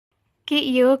Get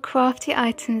your crafty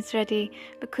items ready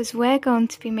because we're going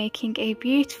to be making a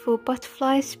beautiful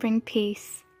butterfly spring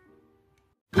piece.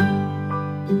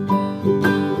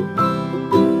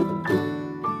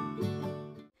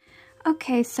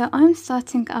 Okay, so I'm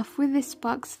starting off with this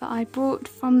box that I bought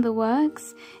from the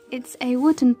works. It's a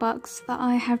wooden box that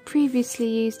I have previously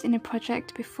used in a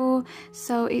project before,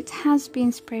 so it has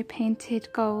been spray painted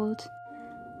gold.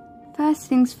 First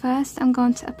things first, I'm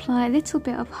going to apply a little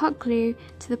bit of hot glue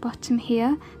to the bottom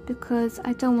here because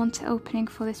I don't want it opening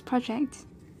for this project.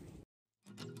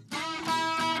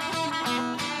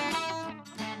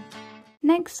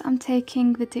 Next, I'm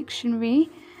taking the dictionary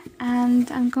and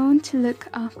I'm going to look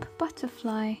up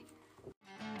butterfly.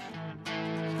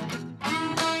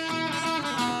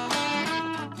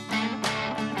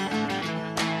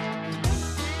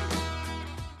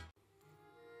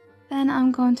 Then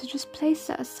I'm going to just place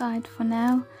it aside for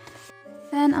now.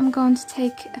 Then I'm going to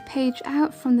take a page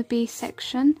out from the B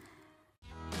section.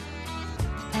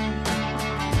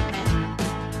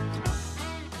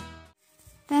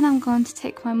 Then I'm going to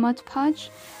take my Mod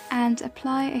Podge and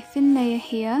apply a thin layer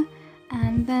here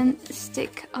and then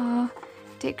stick our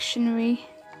dictionary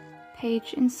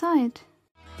page inside.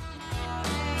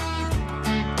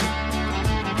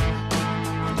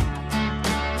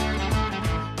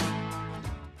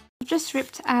 I've just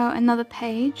ripped out another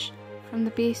page from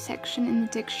the B section in the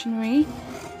dictionary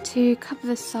to cover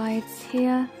the sides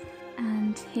here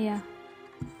and here.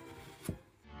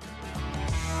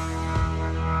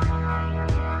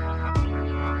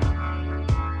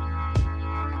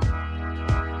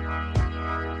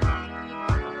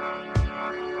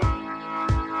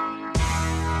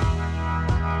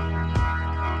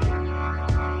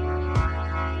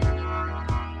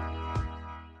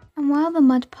 And while the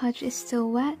Mod Podge is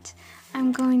still wet,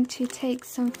 I'm going to take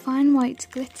some fine white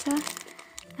glitter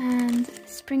and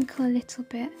sprinkle a little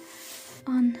bit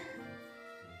on,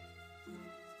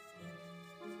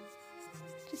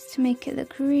 just to make it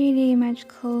look really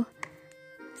magical.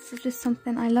 This is just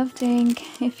something I love doing.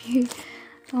 If you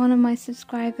are one of my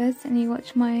subscribers and you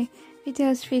watch my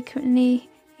videos frequently,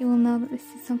 you will know that this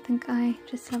is something I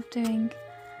just love doing.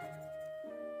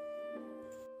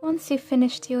 Once you've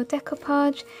finished your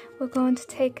decoupage, we're going to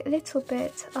take a little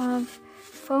bit of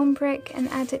foam brick and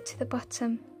add it to the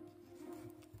bottom,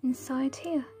 inside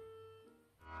here.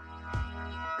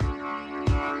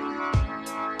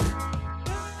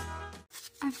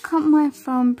 I've cut my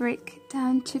foam brick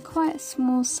down to quite a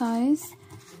small size,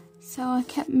 so I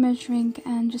kept measuring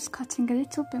and just cutting a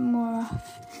little bit more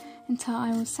off until I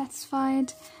was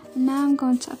satisfied. And now I'm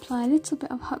going to apply a little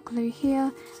bit of hot glue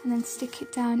here and then stick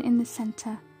it down in the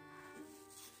centre.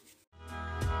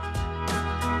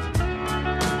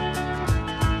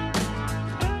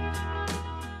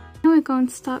 We're going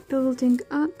to start building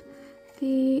up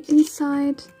the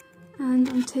inside, and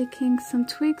I'm taking some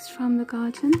twigs from the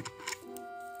garden,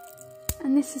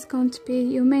 and this is going to be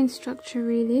your main structure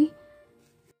really.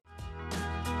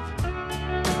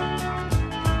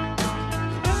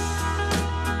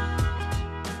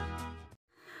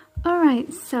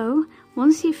 Alright, so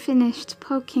once you've finished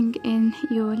poking in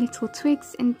your little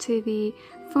twigs into the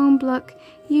foam block,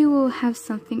 you will have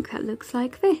something that looks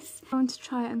like this. I'm going to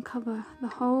try and cover the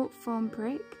whole foam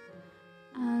brick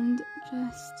and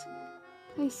just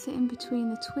place it in between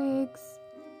the twigs.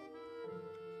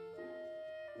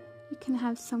 You can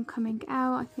have some coming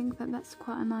out. I think that that's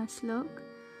quite a nice look.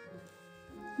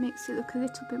 Makes it look a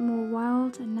little bit more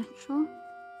wild and natural.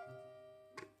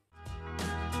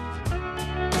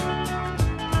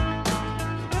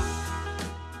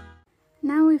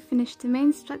 Now we've finished the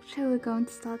main structure, we're going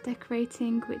to start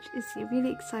decorating, which is the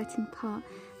really exciting part.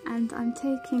 And I'm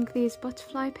taking these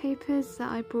butterfly papers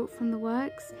that I brought from the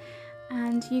works,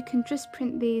 and you can just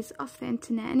print these off the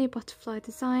internet, any butterfly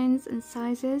designs and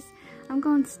sizes. I'm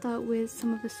going to start with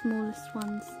some of the smallest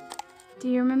ones. Do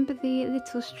you remember the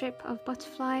little strip of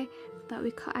butterfly that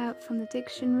we cut out from the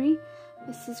dictionary?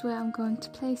 This is where I'm going to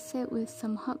place it with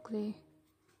some hot glue.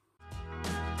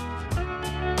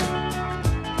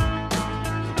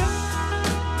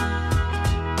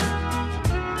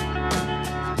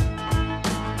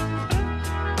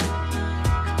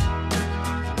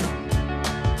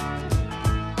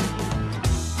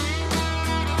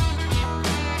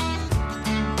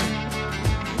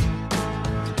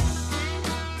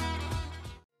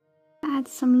 Add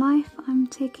some life, I'm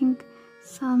taking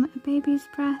some baby's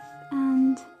breath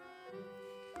and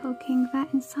poking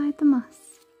that inside the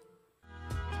moss.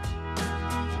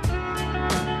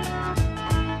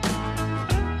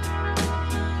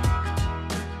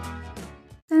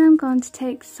 Then I'm going to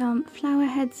take some flower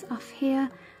heads off here,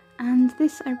 and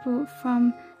this I brought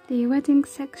from the wedding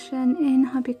section in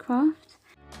Hobbycraft.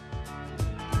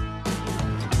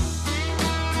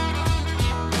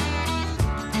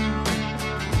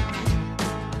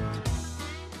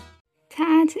 To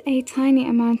add a tiny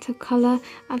amount of colour,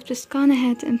 I've just gone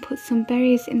ahead and put some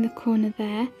berries in the corner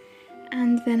there,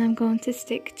 and then I'm going to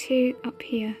stick 2 up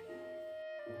here.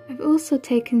 I've also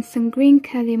taken some green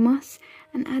curly moss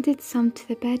and added some to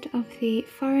the bed of the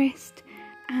forest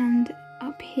and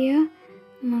up here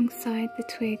alongside the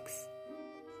twigs.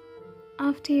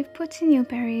 After you've put in your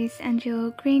berries and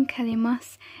your green curly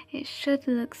moss, it should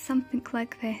look something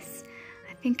like this.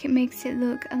 I think it makes it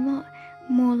look a lot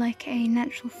more like a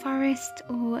natural forest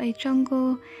or a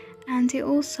jungle, and it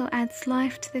also adds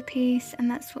life to the piece, and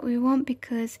that's what we want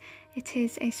because it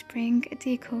is a spring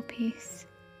decor piece.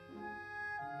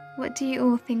 What do you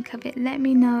all think of it? Let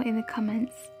me know in the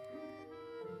comments.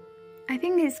 I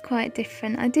think it's quite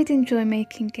different. I did enjoy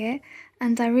making it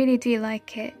and I really do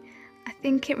like it. I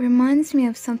think it reminds me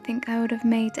of something I would have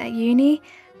made at uni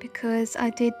because I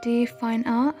did do fine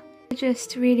art. I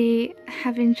just really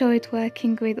have enjoyed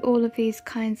working with all of these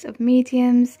kinds of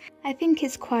mediums. I think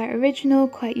it's quite original,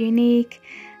 quite unique,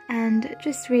 and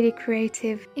just really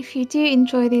creative. If you do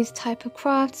enjoy these type of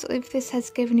crafts, or if this has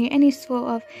given you any sort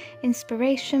of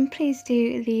inspiration, please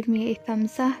do leave me a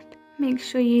thumbs up. Make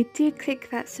sure you do click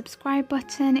that subscribe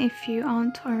button if you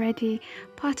aren't already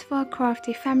part of our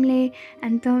crafty family,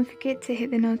 and don't forget to hit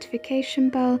the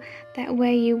notification bell, that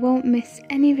way you won't miss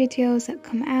any videos that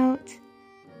come out.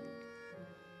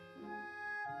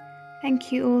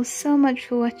 Thank you all so much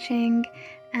for watching,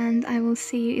 and I will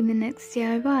see you in the next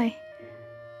DIY.